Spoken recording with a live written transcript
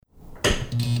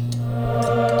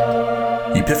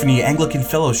Epiphany Anglican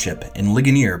Fellowship in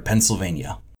Ligonier,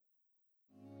 Pennsylvania.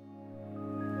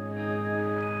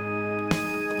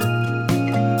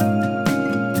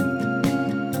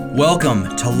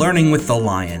 Welcome to Learning with the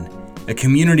Lion, a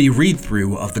community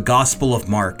read-through of the Gospel of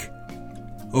Mark.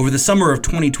 Over the summer of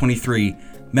 2023,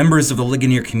 members of the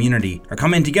Ligonier community are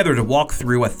coming together to walk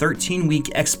through a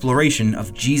 13-week exploration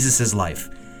of Jesus' life,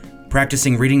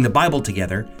 practicing reading the Bible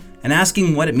together and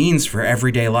asking what it means for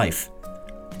everyday life.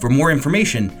 For more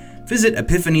information, visit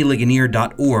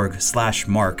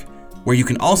epiphanyligonier.org/mark, where you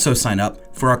can also sign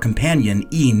up for our companion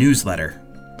e-newsletter.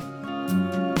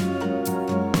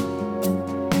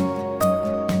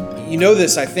 You know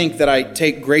this, I think, that I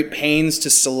take great pains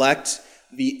to select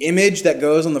the image that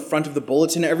goes on the front of the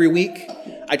bulletin every week.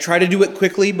 I try to do it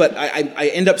quickly, but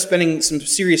I end up spending some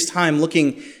serious time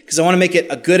looking because I want to make it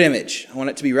a good image. I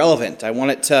want it to be relevant. I want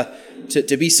it to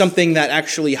be something that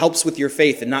actually helps with your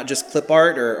faith and not just clip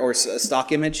art or a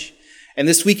stock image. And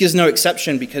this week is no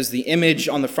exception because the image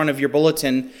on the front of your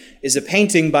bulletin is a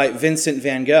painting by Vincent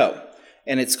van Gogh,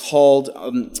 and it's called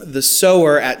The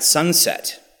Sower at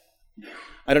Sunset.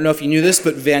 I don't know if you knew this,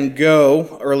 but Van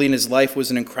Gogh, early in his life, was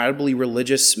an incredibly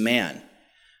religious man.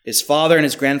 His father and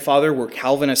his grandfather were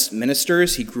Calvinist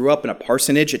ministers. He grew up in a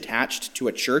parsonage attached to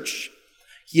a church.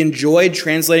 He enjoyed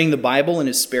translating the Bible in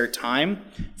his spare time.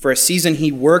 For a season,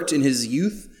 he worked in his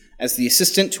youth as the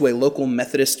assistant to a local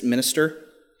Methodist minister.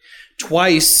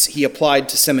 Twice he applied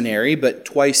to seminary, but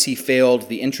twice he failed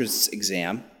the entrance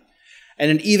exam. And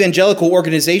an evangelical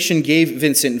organization gave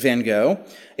Vincent van Gogh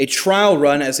a trial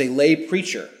run as a lay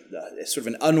preacher, sort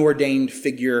of an unordained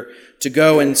figure, to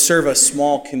go and serve a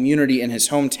small community in his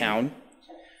hometown.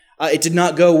 It did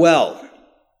not go well.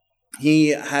 He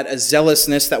had a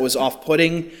zealousness that was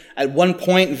off-putting. At one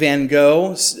point, Van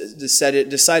Gogh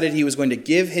decided he was going to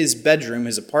give his bedroom,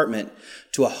 his apartment,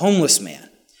 to a homeless man.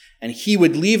 And he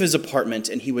would leave his apartment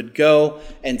and he would go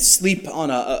and sleep on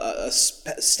a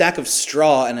stack of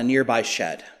straw in a nearby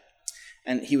shed.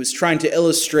 And he was trying to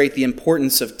illustrate the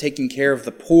importance of taking care of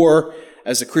the poor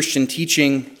as a Christian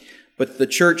teaching, but the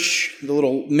church, the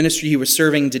little ministry he was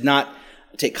serving, did not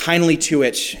take kindly to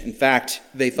it. In fact,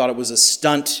 they thought it was a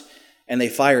stunt, and they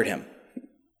fired him.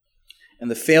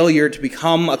 And the failure to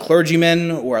become a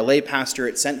clergyman or a lay pastor,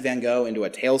 it sent Van Gogh into a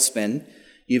tailspin.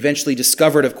 He eventually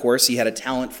discovered, of course, he had a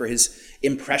talent for his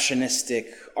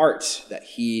impressionistic art that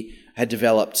he had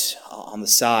developed on the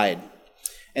side.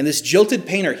 And this jilted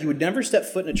painter, he would never step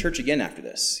foot in a church again after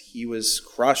this. He was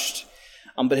crushed.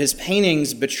 But his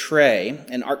paintings betray,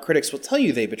 and art critics will tell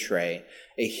you they betray,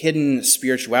 a hidden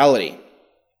spirituality.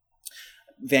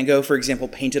 Van Gogh, for example,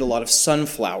 painted a lot of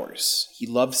sunflowers. He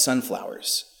loved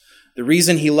sunflowers. The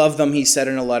reason he loved them, he said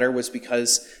in a letter, was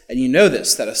because, and you know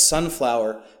this, that a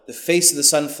sunflower, the face of the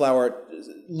sunflower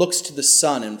looks to the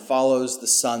sun and follows the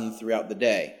sun throughout the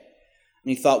day.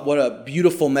 And he thought, what a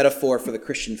beautiful metaphor for the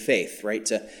Christian faith, right?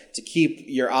 To keep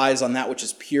your eyes on that which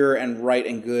is pure and right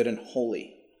and good and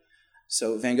holy.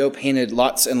 So Van Gogh painted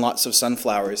lots and lots of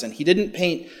sunflowers, and he didn't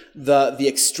paint the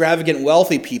extravagant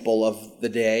wealthy people of the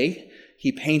day.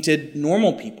 He painted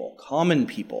normal people, common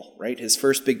people, right? His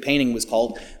first big painting was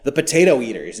called The Potato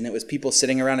Eaters, and it was people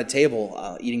sitting around a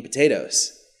table eating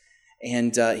potatoes.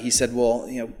 And he said, well,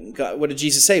 God, what did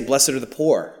Jesus say? Blessed are the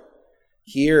poor.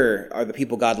 Here are the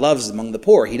people God loves among the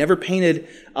poor. He never painted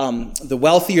the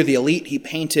wealthy or the elite. He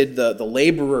painted the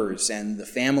laborers and the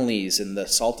families and the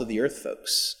salt of the earth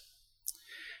folks.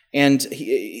 And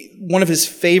one of his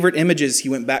favorite images he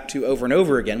went back to over and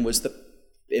over again was the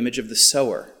image of the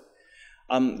sower.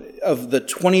 Of the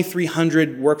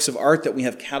 2,300 works of art that we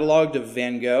have cataloged of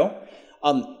Van Gogh,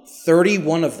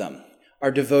 31 of them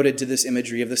are devoted to this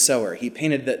imagery of the sower. He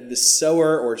painted the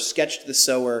sower or sketched the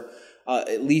sower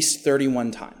at least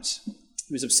 31 times.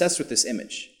 He was obsessed with this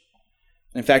image.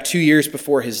 In fact, 2 years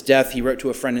before his death, he wrote to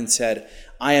a friend and said,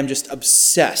 I am just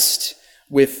obsessed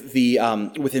with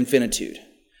infinitude.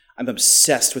 I'm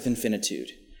obsessed with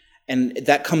infinitude. And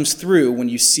that comes through when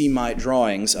you see my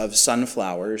drawings of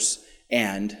sunflowers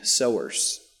and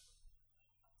sowers.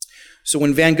 So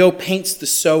when Van Gogh paints the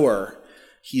sower,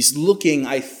 he's looking,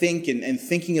 I think, and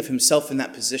thinking of himself in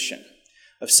that position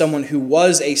of someone who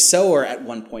was a sower at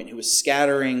one point, who was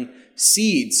scattering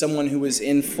seed, someone who was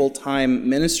in full-time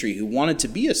ministry, who wanted to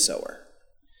be a sower.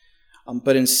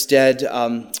 But instead,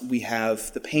 we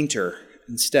have the painter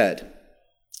instead.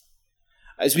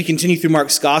 As we continue through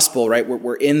Mark's gospel, right,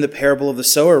 we're in the parable of the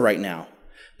sower right now.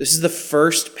 This is the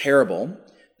first parable.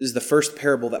 This is the first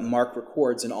parable that Mark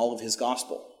records in all of his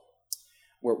gospel.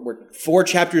 We're 4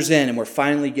 chapters in, and we're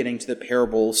finally getting to the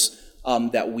parables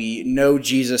that we know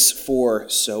Jesus for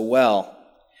so well.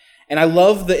 And I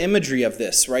love the imagery of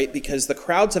this, right? Because the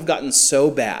crowds have gotten so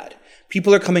bad.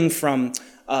 People are coming from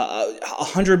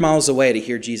 100 miles away to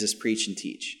hear Jesus preach and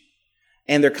teach.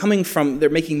 And they're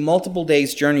making multiple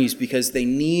days journeys because they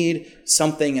need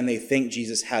something and they think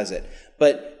Jesus has it.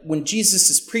 But when Jesus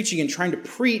is preaching and trying to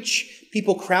preach,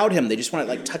 people crowd him. They just want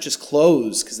to touch his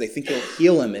clothes because they think he'll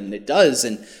heal him, and it does.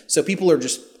 And so people are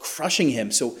just crushing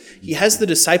him. So he has the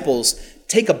disciples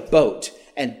take a boat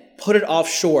and put it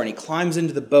offshore, and he climbs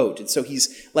into the boat. And so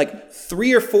he's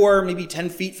 3 or 4, maybe 10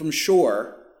 feet from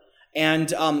shore, and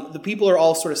the people are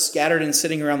all sort of scattered and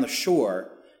sitting around the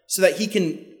shore so that he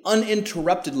can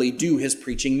uninterruptedly do his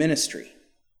preaching ministry.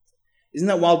 Isn't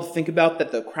that wild to think about,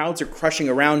 that the crowds are crushing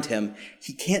around him?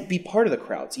 He can't be part of the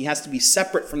crowds. He has to be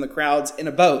separate from the crowds in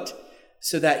a boat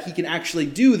so that he can actually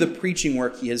do the preaching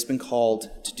work he has been called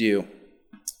to do.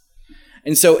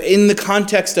 And so in the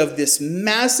context of this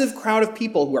massive crowd of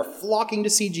people who are flocking to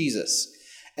see Jesus,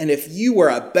 and if you were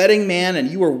a betting man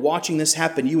and you were watching this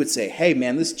happen, you would say, hey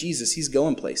man, this Jesus, he's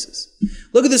going places.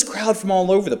 Look at this crowd from all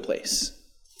over the place.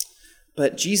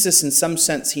 But Jesus, in some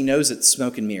sense, he knows it's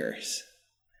smoke and mirrors.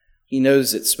 He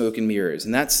knows it's smoke and mirrors.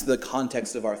 And that's the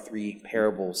context of our 3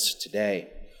 parables today.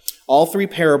 All 3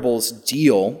 parables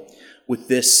deal with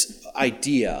this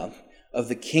idea of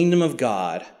the kingdom of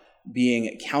God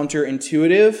being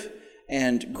counterintuitive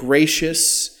and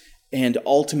gracious and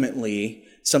ultimately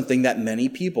something that many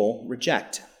people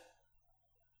reject.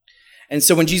 And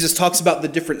so when Jesus talks about the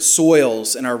different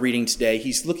soils in our reading today,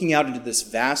 he's looking out into this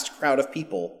vast crowd of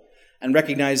people and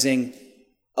recognizing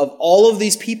of all of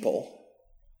these people,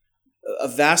 a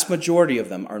vast majority of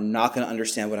them are not going to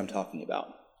understand what I'm talking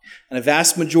about. And a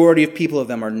vast majority of people of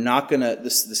them are not going to,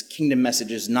 this kingdom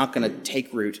message is not going to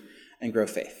take root and grow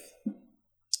faith.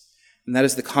 And that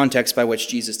is the context by which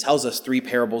Jesus tells us 3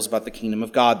 parables about the kingdom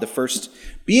of God. The first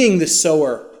being the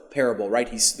sower parable, right?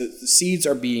 The seeds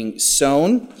are being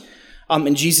sown.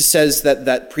 And Jesus says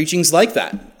that preaching's like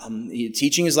that.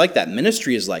 Teaching is like that.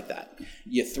 Ministry is like that.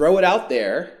 You throw it out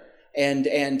there, and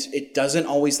it doesn't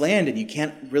always land, and you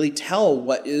can't really tell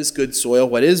what is good soil,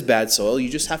 what is bad soil. You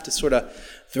just have to sort of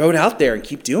throw it out there and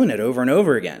keep doing it over and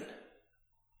over again.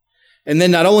 And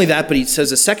then not only that, but he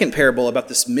says a second parable about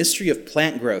this mystery of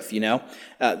plant growth,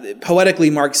 Poetically,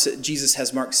 Jesus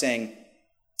has Mark saying,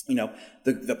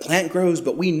 the plant grows,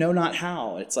 but we know not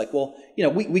how. It's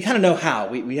we kind of know how.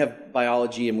 We have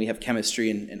biology and we have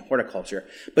chemistry and horticulture.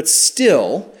 But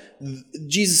still,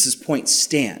 Jesus' point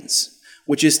stands,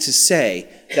 which is to say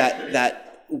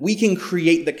that we can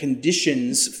create the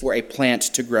conditions for a plant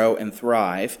to grow and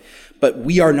thrive, but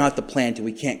we are not the plant and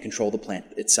we can't control the plant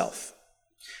itself.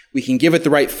 We can give it the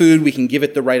right food, we can give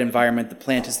it the right environment. The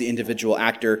plant is the individual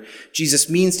actor. Jesus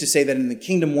means to say that in the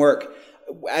kingdom work,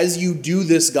 as you do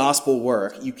this gospel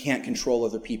work, you can't control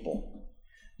other people.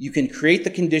 You can create the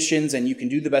conditions and you can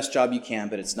do the best job you can,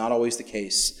 but it's not always the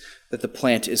case that the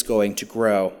plant is going to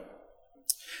grow.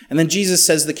 And then Jesus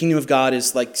says the kingdom of God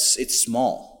is it's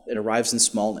small. It arrives in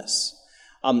smallness.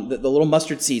 The little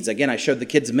mustard seeds, again, I showed the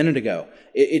kids a minute ago.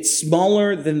 It's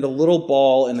smaller than the little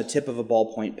ball in the tip of a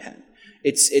ballpoint pen.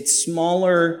 It's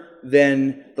smaller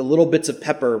than the little bits of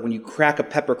pepper when you crack a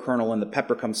pepper kernel and the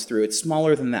pepper comes through. It's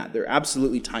smaller than that. They're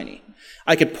absolutely tiny.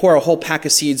 I could pour a whole pack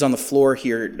of seeds on the floor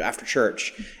here after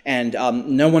church, and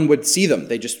no one would see them.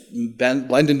 They just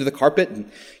blend into the carpet,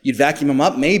 and you'd vacuum them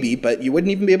up maybe, but you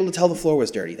wouldn't even be able to tell the floor was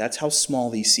dirty. That's how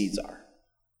small these seeds are.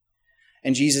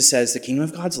 And Jesus says the kingdom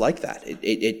of God's like that.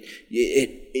 It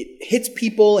hits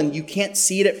people, and you can't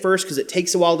see it at first because it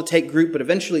takes a while to take root, but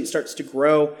eventually it starts to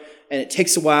grow, and it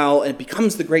takes a while, and it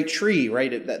becomes the great tree,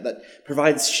 right? That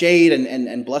provides shade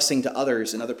and blessing to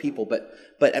others and other people.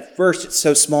 But at first, it's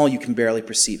so small you can barely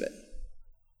perceive it.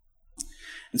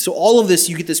 And so all of this,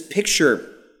 you get this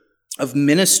picture of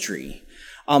ministry,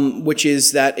 which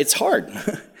is that it's hard.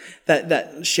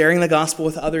 that sharing the gospel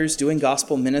with others, doing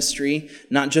gospel ministry,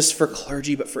 not just for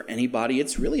clergy, but for anybody,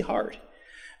 it's really hard.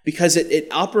 Because it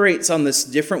operates on this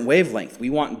different wavelength. We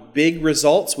want big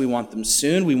results, we want them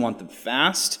soon, we want them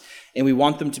fast, and we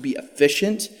want them to be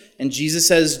efficient. And Jesus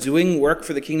says doing work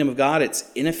for the kingdom of God,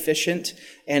 it's inefficient,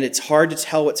 and it's hard to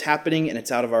tell what's happening, and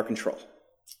it's out of our control.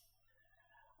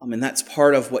 And that's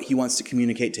part of what he wants to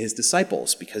communicate to his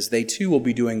disciples, because they too will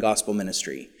be doing gospel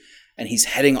ministry. And he's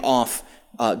heading off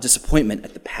disappointment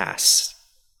at the pass.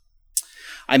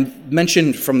 I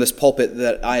mentioned from this pulpit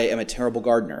that I am a terrible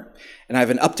gardener, and I have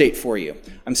an update for you.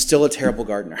 I'm still a terrible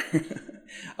gardener.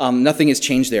 Nothing has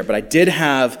changed there, but I did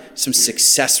have some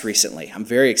success recently. I'm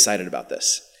very excited about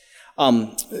this.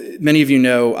 Many of you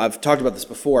know, I've talked about this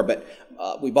before, but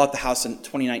we bought the house in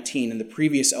 2019, and the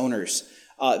previous owners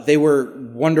They were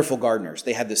wonderful gardeners.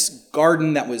 They had this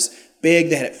garden that was big.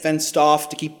 They had it fenced off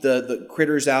to keep the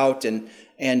critters out, and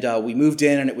we moved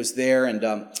in, and it was there, and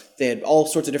they had all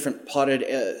sorts of different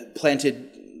planted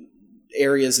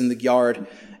areas in the yard.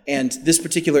 And this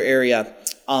particular area,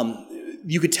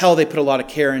 you could tell they put a lot of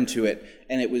care into it,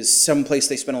 and it was someplace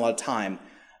they spent a lot of time,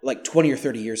 like 20 or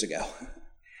 30 years ago.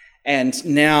 And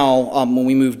now, when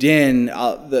we moved in,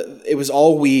 it was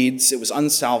all weeds. It was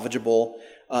unsalvageable.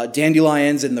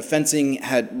 Dandelions and the fencing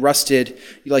had rusted.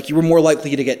 You were more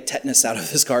likely to get tetanus out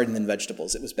of this garden than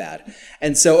vegetables. It was bad.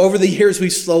 And so over the years,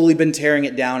 we've slowly been tearing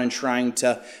it down and trying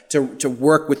to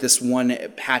work with this one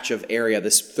patch of area,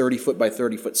 this 30-foot by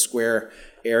 30-foot square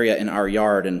area in our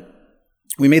yard. And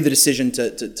we made the decision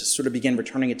to sort of begin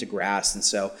returning it to grass. And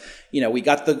so, we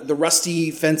got the rusty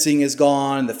fencing is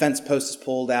gone, the fence post is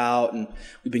pulled out, and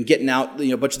we've been getting out,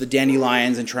 a bunch of the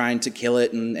dandelions and trying to kill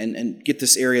it and get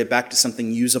this area back to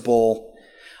something usable.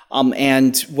 The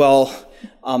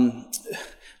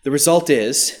result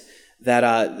is that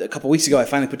a couple weeks ago, I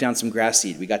finally put down some grass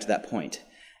seed. We got to that point,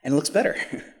 and it looks better.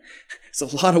 It's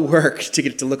a lot of work to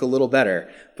get it to look a little better,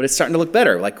 but it's starting to look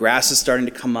better. Like grass is starting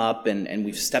to come up, and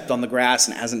we've stepped on the grass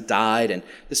and it hasn't died, and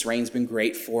this rain's been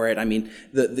great for it. I mean,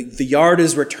 the yard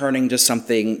is returning to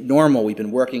something normal. We've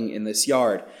been working in this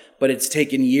yard, but it's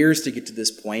taken years to get to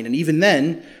this point, and even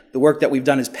then, the work that we've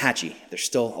done is patchy. There's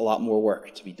still a lot more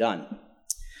work to be done.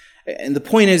 And the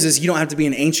point is you don't have to be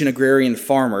an ancient agrarian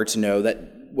farmer to know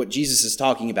that what Jesus is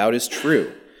talking about is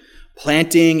true.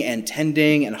 Planting and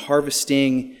tending and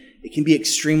harvesting, it can be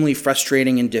extremely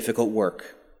frustrating and difficult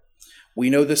work.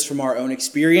 We know this from our own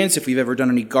experience. If we've ever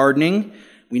done any gardening,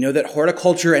 we know that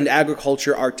horticulture and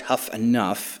agriculture are tough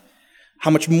enough. How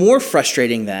much more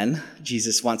frustrating then,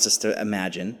 Jesus wants us to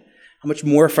imagine, how much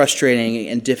more frustrating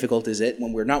and difficult is it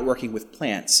when we're not working with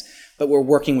plants, but we're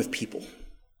working with people?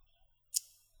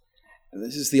 And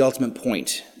this is the ultimate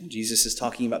point. Jesus is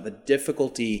talking about the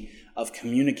difficulty of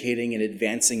communicating and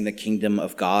advancing the kingdom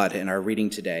of God in our reading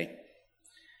today.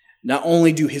 Not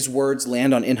only do his words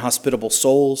land on inhospitable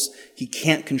souls, he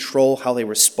can't control how they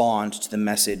respond to the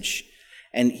message.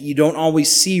 And you don't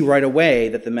always see right away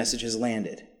that the message has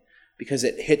landed because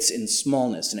it hits in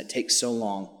smallness and it takes so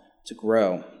long to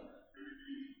grow.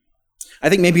 I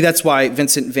think maybe that's why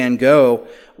Vincent van Gogh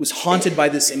was haunted by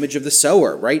this image of the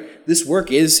sower, right? This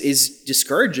work is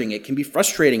discouraging. It can be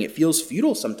frustrating. It feels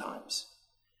futile sometimes.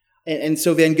 And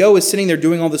so Van Gogh is sitting there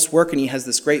doing all this work, and he has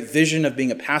this great vision of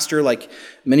being a pastor like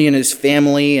many in his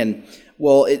family. And,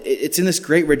 it's in this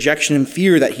great rejection and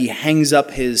fear that he hangs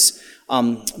up his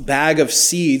bag of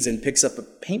seeds and picks up a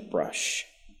paintbrush.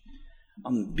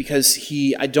 Because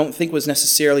he, I don't think, was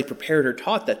necessarily prepared or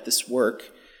taught that this work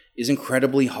is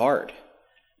incredibly hard.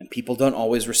 And people don't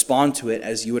always respond to it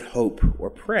as you would hope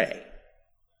or pray.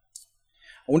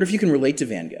 I wonder if you can relate to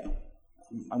Van Gogh.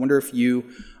 I wonder if you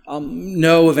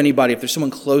know of anybody, if there's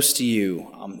someone close to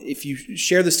you, if you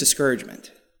share this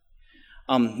discouragement,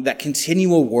 that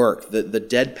continual work, the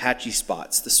dead patchy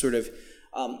spots, the sort of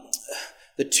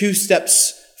the 2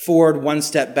 steps forward, 1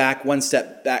 step back,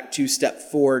 2 step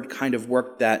forward kind of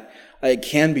work that it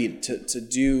can be to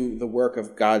do the work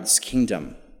of God's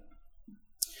kingdom.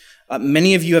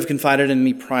 Many of you have confided in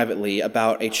me privately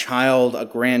about a child, a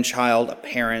grandchild, a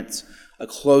parent, a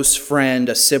close friend,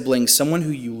 a sibling, someone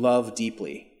who you love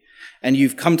deeply. And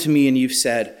you've come to me and you've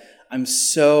said, I'm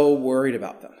so worried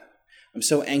about them. I'm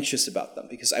so anxious about them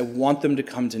because I want them to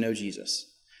come to know Jesus.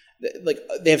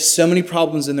 They have so many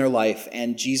problems in their life,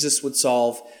 and Jesus would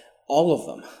solve all of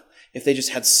them if they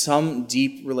just had some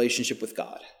deep relationship with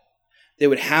God. They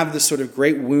would have this sort of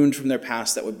great wound from their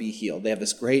past that would be healed. They have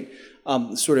this great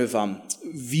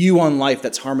view on life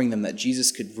that's harming them that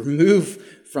Jesus could remove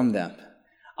from them.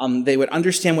 They would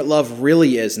understand what love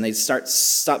really is, and they'd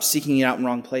stop seeking it out in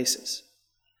wrong places.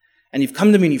 And you've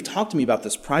come to me and you've talked to me about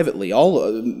this privately. I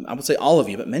would say all of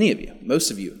you, but many of you,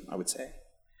 most of you, I would say.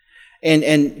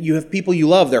 And you have people you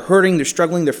love. They're hurting, they're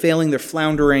struggling, they're failing, they're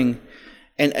floundering.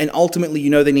 And ultimately,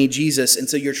 they need Jesus. And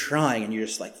so you're trying, and you're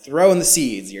just throwing the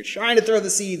seeds. You're trying to throw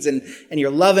the seeds, and you're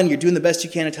loving, you're doing the best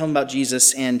you can to tell them about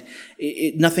Jesus, and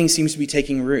nothing seems to be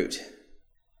taking root.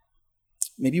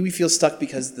 Maybe we feel stuck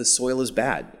because the soil is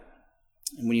bad.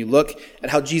 And when you look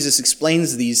at how Jesus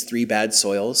explains these 3 bad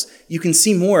soils, you can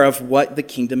see more of what the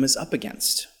kingdom is up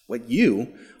against, what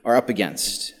you are up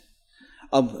against.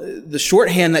 The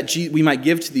shorthand that we might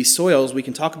give to these soils, we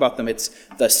can talk about them. It's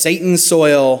the Satan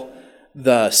soil,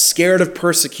 the scared of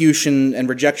persecution and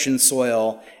rejection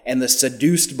soil, and the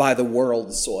seduced by the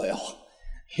world soil.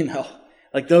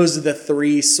 Like those are the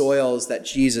three soils that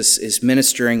Jesus is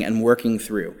ministering and working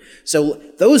through. So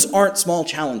those aren't small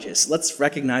challenges. Let's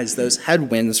recognize those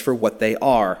headwinds for what they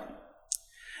are.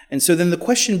 And so then the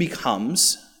question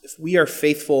becomes, if we are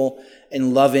faithful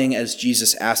and loving as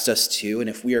Jesus asked us to, and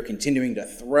if we are continuing to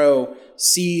throw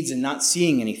seeds and not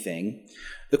seeing anything,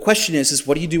 the question is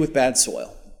what do you do with bad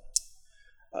soil?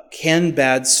 Can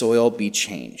bad soil be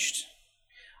changed?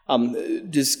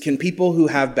 Can people who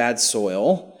have bad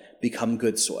soil become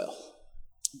good soil?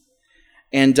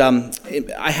 And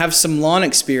I have some lawn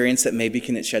experience that maybe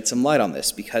can shed some light on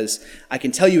this, because I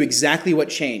can tell you exactly what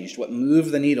changed, what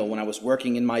moved the needle when I was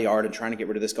working in my yard and trying to get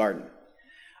rid of this garden.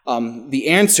 The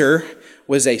answer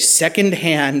was a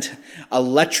second-hand,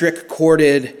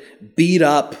 electric-corded,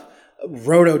 beat-up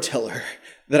rototiller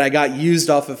that I got used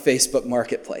off of Facebook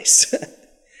Marketplace.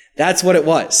 That's what it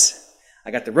was.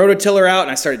 I got the rototiller out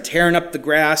and I started tearing up the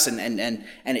grass, and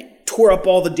it tore up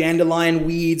all the dandelion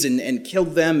weeds and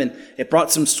killed them, and it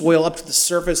brought some soil up to the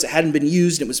surface that hadn't been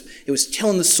used. It was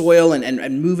tilling the soil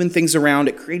and moving things around.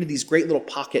 It created these great little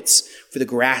pockets for the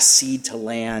grass seed to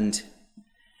land.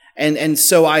 And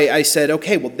so I said,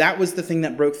 okay, well, that was the thing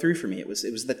that broke through for me. It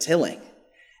was the tilling.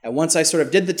 And once I sort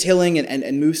of did the tilling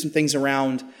and moved some things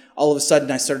around, all of a sudden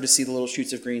I started to see the little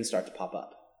shoots of green start to pop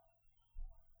up.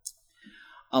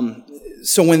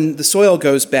 So when the soil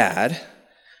goes bad,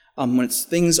 when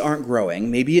things aren't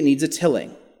growing, maybe it needs a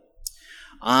tilling.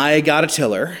 I got a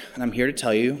tiller, and I'm here to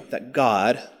tell you that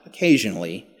God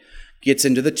occasionally gets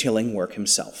into the tilling work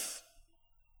himself.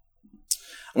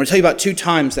 I'm going to tell you about 2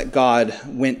 times that God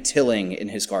went tilling in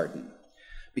his garden,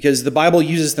 because the Bible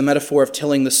uses the metaphor of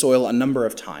tilling the soil a number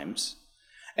of times,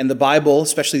 and the Bible,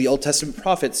 especially the Old Testament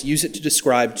prophets, use it to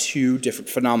describe 2 different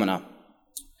phenomena.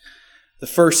 The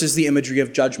first is the imagery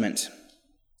of judgment.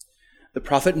 The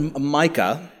prophet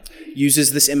Micah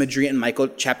uses this imagery in Micah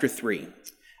chapter 3.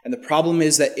 And the problem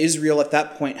is that Israel at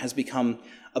that point has become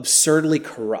absurdly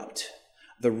corrupt.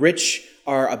 The rich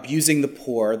are abusing the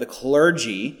poor. The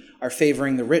clergy are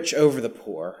favoring the rich over the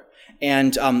poor.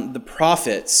 And the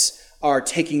prophets are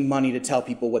taking money to tell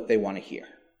people what they want to hear.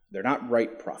 They're not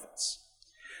right prophets.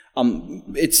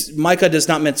 Micah does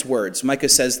not mince words. Micah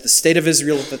says the state of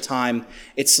Israel at the time,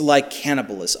 it's like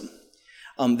cannibalism.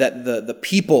 That the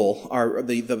people are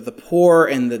the poor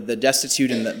and the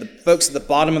destitute and the folks at the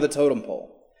bottom of the totem pole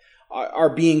are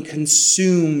being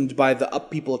consumed by the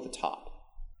up people at the top.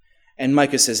 And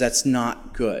Micah says that's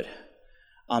not good.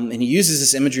 And he uses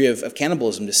this imagery of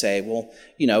cannibalism to say, well,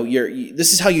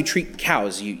 this is how you treat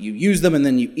cows. You use them and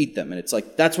then you eat them. And it's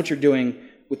like, that's what you're doing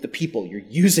with the people. You're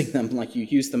using them like you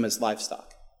use them as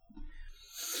livestock.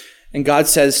 And God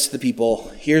says to the people,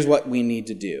 here's what we need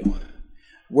to do.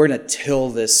 We're going to till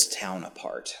this town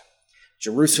apart.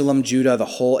 Jerusalem, Judah, the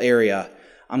whole area,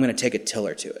 I'm going to take a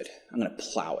tiller to it. I'm going to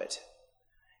plow it.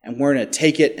 And we're going to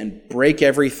take it and break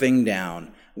everything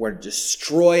down. We're going to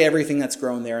destroy everything that's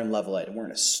grown there and level it. And we're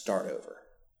going to start over.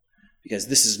 Because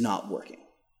this is not working.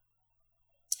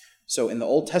 So in the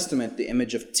Old Testament, the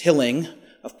image of tilling,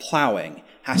 of plowing,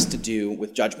 has to do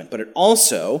with judgment, but it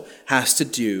also has to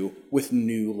do with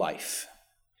new life.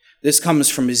 This comes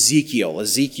from Ezekiel.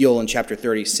 Ezekiel in chapter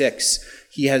 36,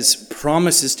 he has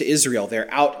promises to Israel.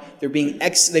 They've been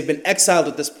exiled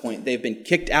at this point. They've been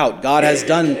kicked out. God has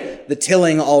done the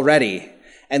tilling already,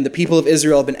 and the people of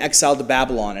Israel have been exiled to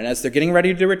Babylon. And as they're getting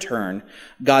ready to return,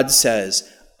 God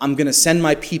says, I'm going to send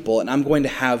my people, and I'm going to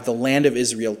have the land of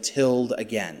Israel tilled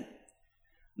again.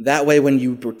 That way, when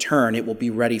you return, it will be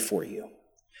ready for you.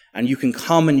 And you can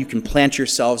come and you can plant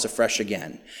yourselves afresh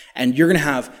again. And you're going to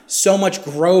have so much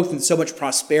growth and so much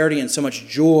prosperity and so much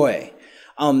joy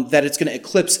that it's going to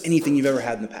eclipse anything you've ever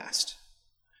had in the past.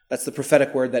 That's the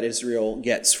prophetic word that Israel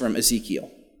gets from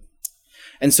Ezekiel.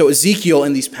 And so Ezekiel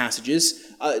in these passages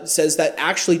says that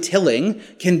actually tilling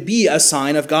can be a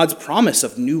sign of God's promise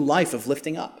of new life, of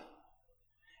lifting up.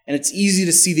 And it's easy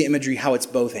to see the imagery how it's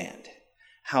both and.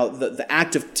 How the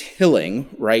act of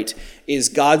tilling, right, is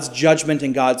God's judgment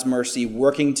and God's mercy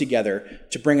working together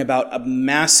to bring about a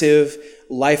massive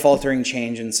life-altering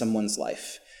change in someone's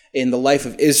life. In the life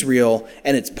of Israel,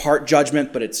 and it's part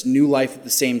judgment, but it's new life at the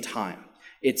same time.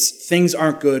 It's things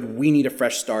aren't good, we need a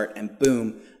fresh start, and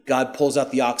boom, God pulls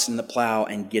out the oxen and the plow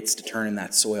and gets to turning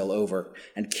that soil over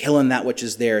and killing that which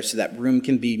is there so that room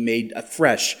can be made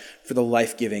afresh for the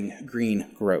life-giving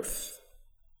green growth.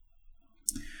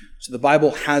 So the Bible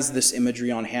has this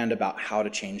imagery on hand about how to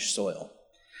change soil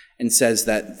and says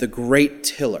that the great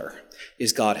tiller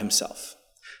is God himself,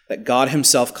 that God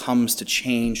himself comes to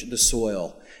change the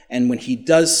soil. And when he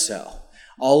does so,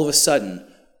 all of a sudden,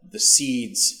 the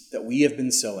seeds that we have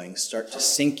been sowing start to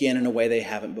sink in a way they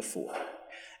haven't before.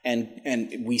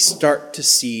 and we start to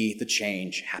see the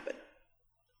change happen.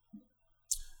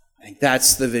 I think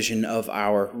that's the vision of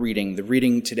our reading. The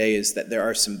reading today is that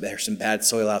there's some bad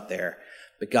soil out there,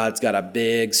 but God's got a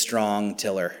big, strong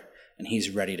tiller, and he's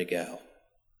ready to go.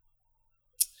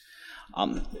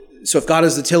 So if God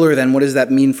is the tiller, then what does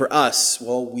that mean for us?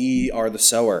 Well, we are the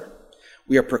sower.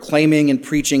 We are proclaiming and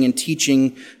preaching and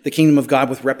teaching the kingdom of God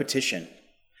with repetition,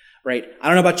 right? I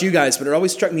don't know about you guys, but it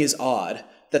always struck me as odd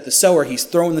that the sower, he's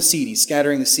throwing the seed, he's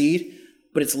scattering the seed,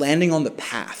 but it's landing on the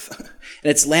path. And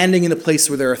it's landing in the place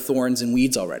where there are thorns and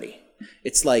weeds already.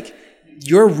 It's like,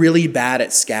 you're really bad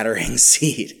at scattering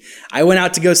seed. I went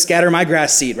out to go scatter my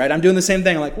grass seed, right? I'm doing the same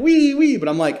thing. I'm like, wee, but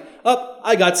I'm like,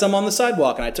 I got some on the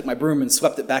sidewalk, and I took my broom and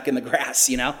swept it back in the grass,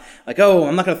 Like,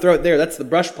 I'm not going to throw it there. That's the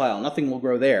brush pile. Nothing will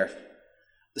grow there.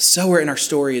 The sower in our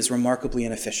story is remarkably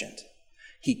inefficient.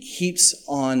 He keeps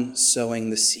on sowing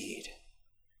the seed.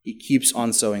 He keeps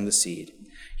on sowing the seed.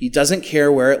 He doesn't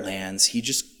care where it lands. He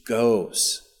just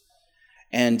goes.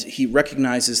 And he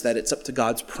recognizes that it's up to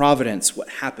God's providence what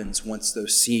happens once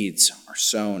those seeds are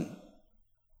sown.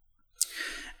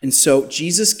 And so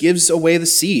Jesus gives away the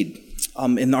seed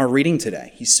in our reading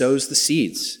today. He sows the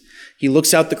seeds. He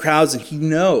looks out the crowds, and he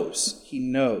knows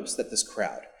that this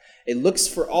crowd, it looks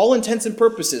for all intents and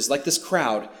purposes like this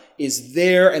crowd is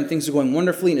there and things are going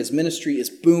wonderfully and his ministry is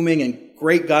booming and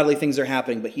great godly things are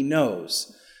happening. But he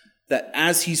knows that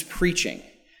as he's preaching,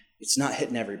 it's not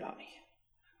hitting everybody.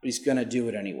 But he's going to do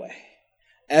it anyway.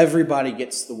 Everybody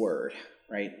gets the word,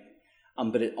 right?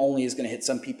 But it only is going to hit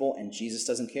some people, and Jesus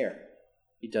doesn't care.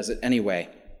 He does it anyway.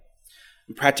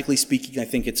 And practically speaking, I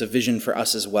think it's a vision for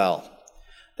us as well,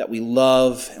 that we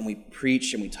love and we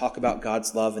preach and we talk about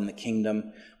God's love in the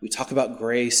kingdom. We talk about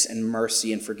grace and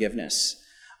mercy and forgiveness.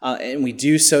 And we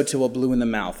do so till we're blue in the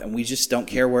mouth, and we just don't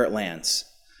care where it lands.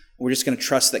 We're just going to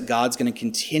trust that God's going to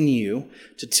continue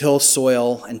to till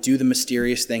soil and do the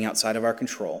mysterious thing outside of our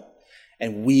control.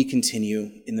 And we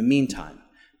continue, in the meantime,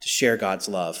 to share God's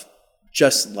love,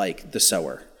 just like the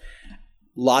sower.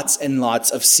 Lots and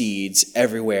lots of seeds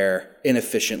everywhere,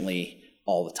 inefficiently,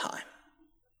 all the time.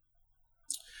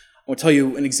 I want to tell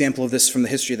you an example of this from the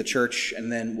history of the church,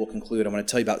 and then we'll conclude. I want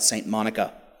to tell you about St.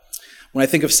 Monica. When I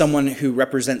think of someone who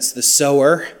represents the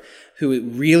sower, who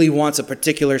really wants a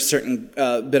particular certain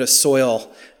bit of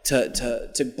soil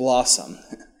to blossom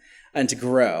and to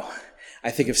grow, I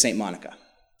think of St. Monica.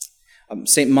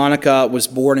 St. Monica was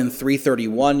born in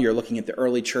 331. You're looking at the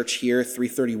early church here,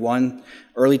 331,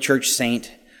 early church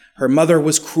saint. Her mother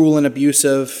was cruel and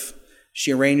abusive.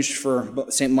 She arranged for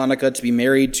St. Monica to be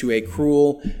married to a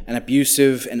cruel and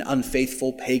abusive and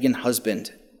unfaithful pagan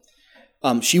husband.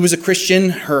 She was a Christian.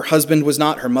 Her husband was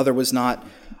not. Her mother was not.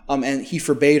 And he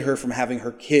forbade her from having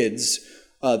her kids,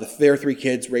 their 3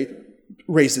 kids,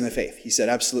 raised in the faith. He said,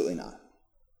 absolutely not.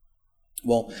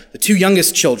 Well, the 2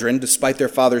 youngest children, despite their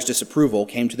father's disapproval,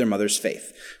 came to their mother's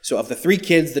faith. So of the 3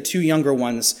 kids, the 2 younger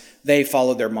ones, they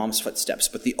followed their mom's footsteps.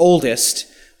 But the oldest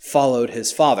followed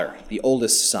his father, the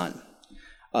oldest son.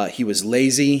 He was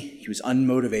lazy, he was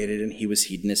unmotivated, and he was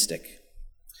hedonistic.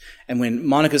 And when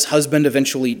Monica's husband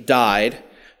eventually died,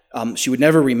 she would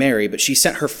never remarry, but she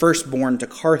sent her firstborn to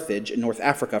Carthage in North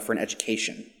Africa for an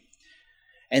education.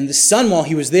 And the son, while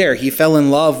he was there, he fell in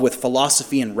love with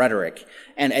philosophy and rhetoric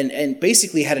and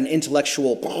basically had an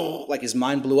intellectual, like his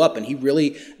mind blew up, and he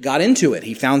really got into it.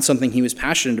 He found something he was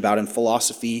passionate about in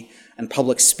philosophy and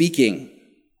public speaking.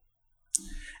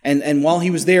 And while he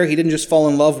was there, he didn't just fall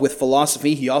in love with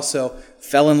philosophy, he also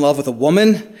fell in love with a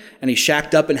woman, and he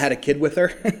shacked up and had a kid with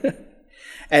her.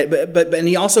 And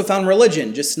he also found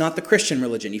religion, just not the Christian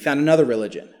religion. He found another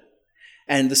religion.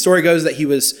 And the story goes that he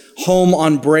was home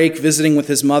on break visiting with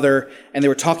his mother, and they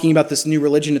were talking about this new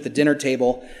religion at the dinner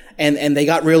table, and they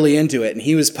got really into it. And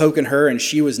he was poking her, and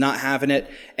she was not having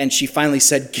it. And she finally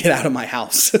said, "Get out of my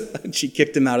house." And she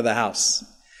kicked him out of the house.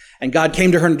 And God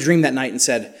came to her in a dream that night and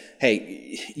said,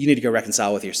 "Hey, you need to go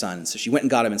reconcile with your son." And so she went and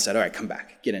got him and said, "All right, come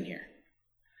back, get in here."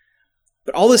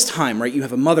 But all this time, right, you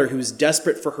have a mother who is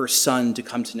desperate for her son to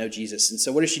come to know Jesus. And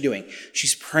so what is she doing?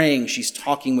 She's praying. She's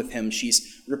talking with him.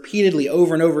 She's repeatedly,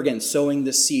 over and over again, sowing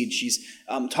this seed. She's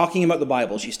talking about the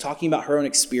Bible. She's talking about her own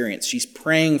experience. She's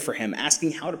praying for him,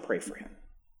 asking how to pray for him.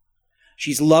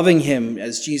 She's loving him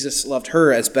as Jesus loved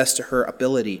her as best to her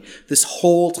ability. This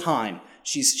whole time,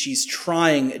 she's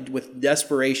trying with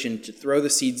desperation to throw the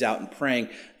seeds out and praying,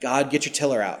 "God, get your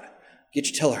tiller out.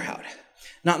 Get your tiller out."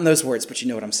 Not in those words, but you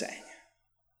know what I'm saying.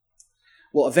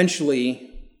 Well, eventually,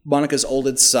 Monica's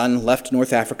oldest son left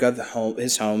North Africa,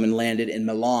 his home, and landed in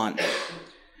Milan.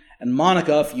 And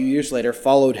Monica, a few years later,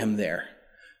 followed him there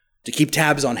to keep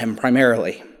tabs on him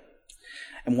primarily.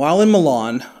 And while in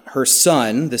Milan, her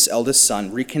son, this eldest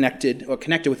son, connected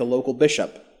with a local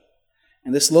bishop.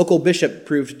 And this local bishop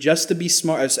proved just to be as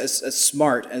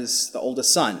smart as the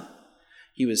oldest son.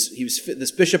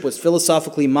 This bishop was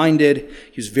philosophically minded.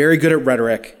 He was very good at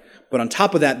rhetoric. But on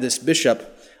top of that, this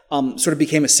bishop sort of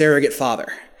became a surrogate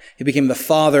father. He became the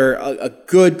father, a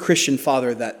good Christian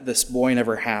father that this boy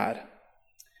never had.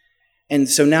 And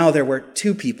so now there were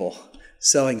two people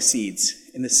sowing seeds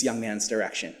in this young man's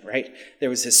direction, right? There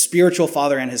was his spiritual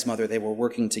father and his mother. They were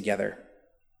working together.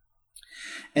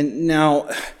 And now,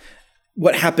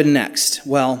 what happened next?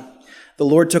 Well, the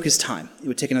Lord took his time. It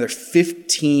would take another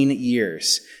 15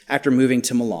 years after moving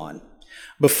to Milan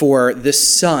before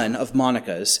this son of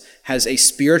Monica's has a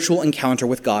spiritual encounter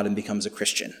with God and becomes a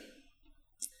Christian.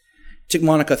 It took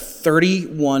Monica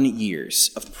 31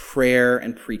 years of prayer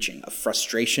and preaching, of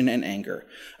frustration and anger,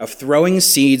 of throwing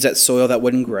seeds at soil that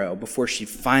wouldn't grow before she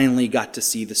finally got to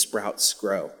see the sprouts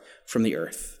grow from the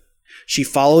earth. She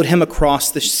followed him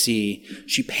across the sea.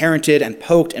 She parented and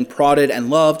poked and prodded and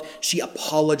loved. She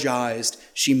apologized.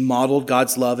 She modeled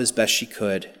God's love as best she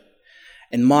could.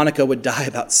 And Monica would die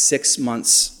about 6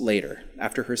 months later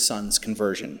after her son's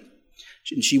conversion.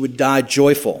 And she would die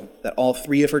joyful that all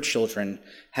three of her children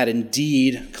had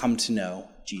indeed come to know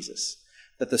Jesus,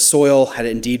 that the soil had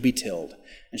indeed been tilled,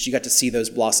 and she got to see those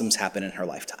blossoms happen in her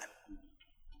lifetime.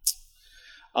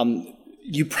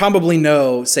 You probably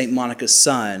know St. Monica's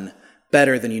son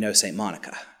better than you know St.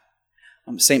 Monica.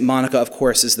 St. Monica, of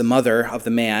course, is the mother of the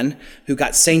man who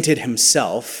got sainted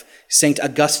himself, St.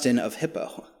 Augustine of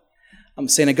Hippo.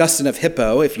 St. Augustine of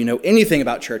Hippo, if you know anything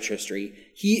about church history,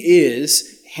 he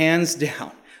is, hands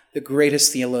down, the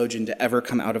greatest theologian to ever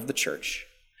come out of the church.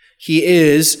 He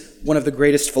is one of the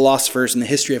greatest philosophers in the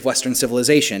history of Western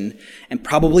civilization and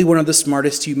probably one of the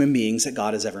smartest human beings that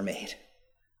God has ever made.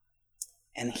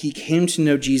 And he came to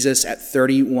know Jesus at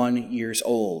 31 years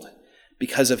old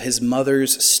because of his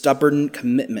mother's stubborn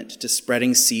commitment to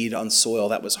spreading seed on soil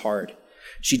that was hard.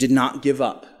 She did not give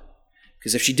up.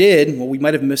 Because if she did, well, we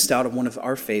might have missed out on one of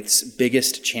our faith's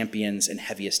biggest champions and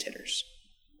heaviest hitters.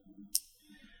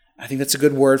 I think that's a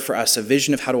good word for us, a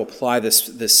vision of how to apply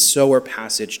this sower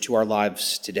passage to our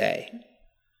lives today.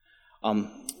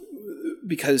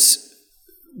 Because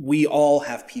we all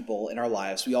have people in our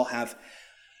lives. We all have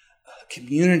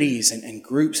communities and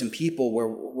groups and people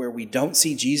where we don't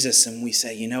see Jesus and we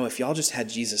say, if y'all just had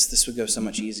Jesus, this would go so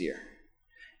much easier.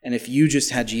 And if you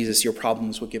just had Jesus, your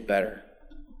problems would get better.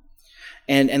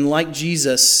 And like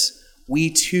Jesus, we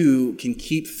too can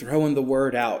keep throwing the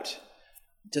word out.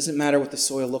 It doesn't matter what the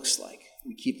soil looks like.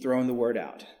 We keep throwing the word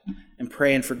out and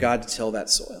praying for God to till that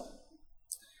soil.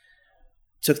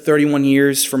 It took 31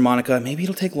 years for Monica. Maybe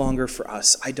it'll take longer for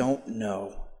us. I don't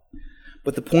know.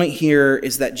 But the point here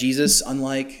is that Jesus,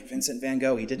 unlike Vincent van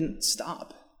Gogh, he didn't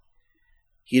stop.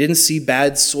 He didn't see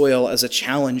bad soil as a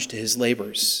challenge to his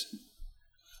labors.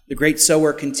 The great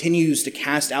sower continues to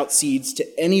cast out seeds to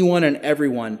anyone and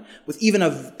everyone with even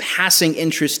a passing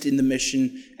interest in the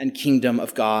mission and kingdom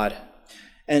of God.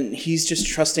 And he's just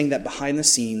trusting that behind the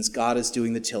scenes, God is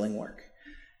doing the tilling work.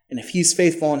 And if he's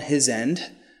faithful on his end,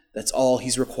 that's all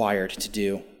he's required to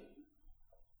do.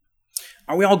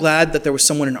 Are we all glad that there was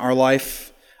someone in our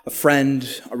life, a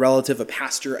friend, a relative, a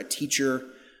pastor, a teacher?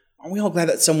 Are we all glad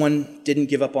that someone didn't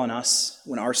give up on us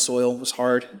when our soil was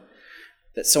hard?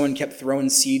 That someone kept throwing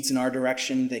seeds in our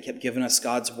direction. They kept giving us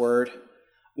God's word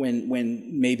when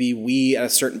maybe we, at a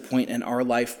certain point in our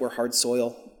life, were hard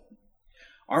soil.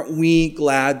 Aren't we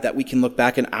glad that we can look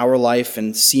back in our life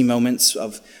and see moments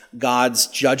of God's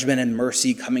judgment and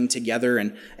mercy coming together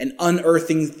and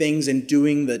unearthing things and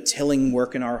doing the tilling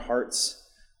work in our hearts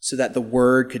so that the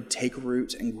word could take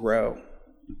root and grow?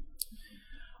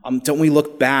 Don't we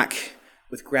look back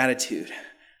with gratitude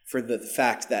for the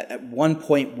fact that at one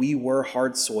point we were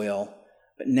hard soil,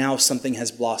 but now something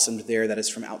has blossomed there that is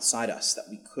from outside us that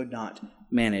we could not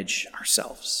manage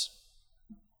ourselves?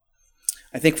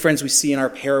 I think, friends, we see in our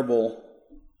parable,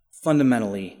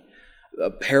 fundamentally, a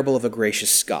parable of a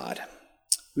gracious God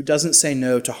who doesn't say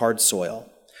no to hard soil,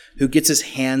 who gets his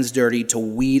hands dirty to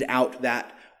weed out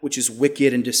that which is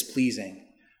wicked and displeasing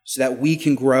so that we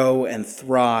can grow and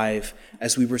thrive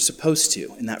as we were supposed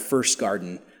to in that first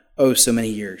garden so many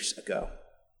years ago.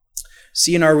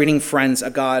 See in our reading, friends,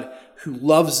 a God who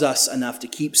loves us enough to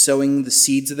keep sowing the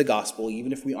seeds of the gospel,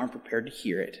 even if we aren't prepared to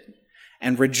hear it,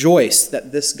 and rejoice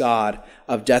that this God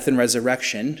of death and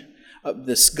resurrection,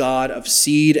 this God of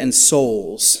seed and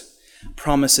souls,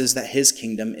 promises that his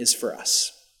kingdom is for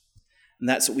us. And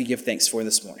that's what we give thanks for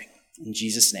this morning. In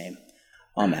Jesus' name,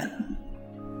 amen.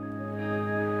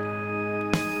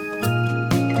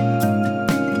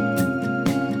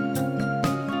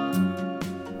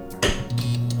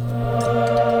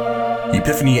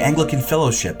 Epiphany Anglican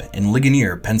Fellowship in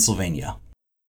Ligonier, Pennsylvania.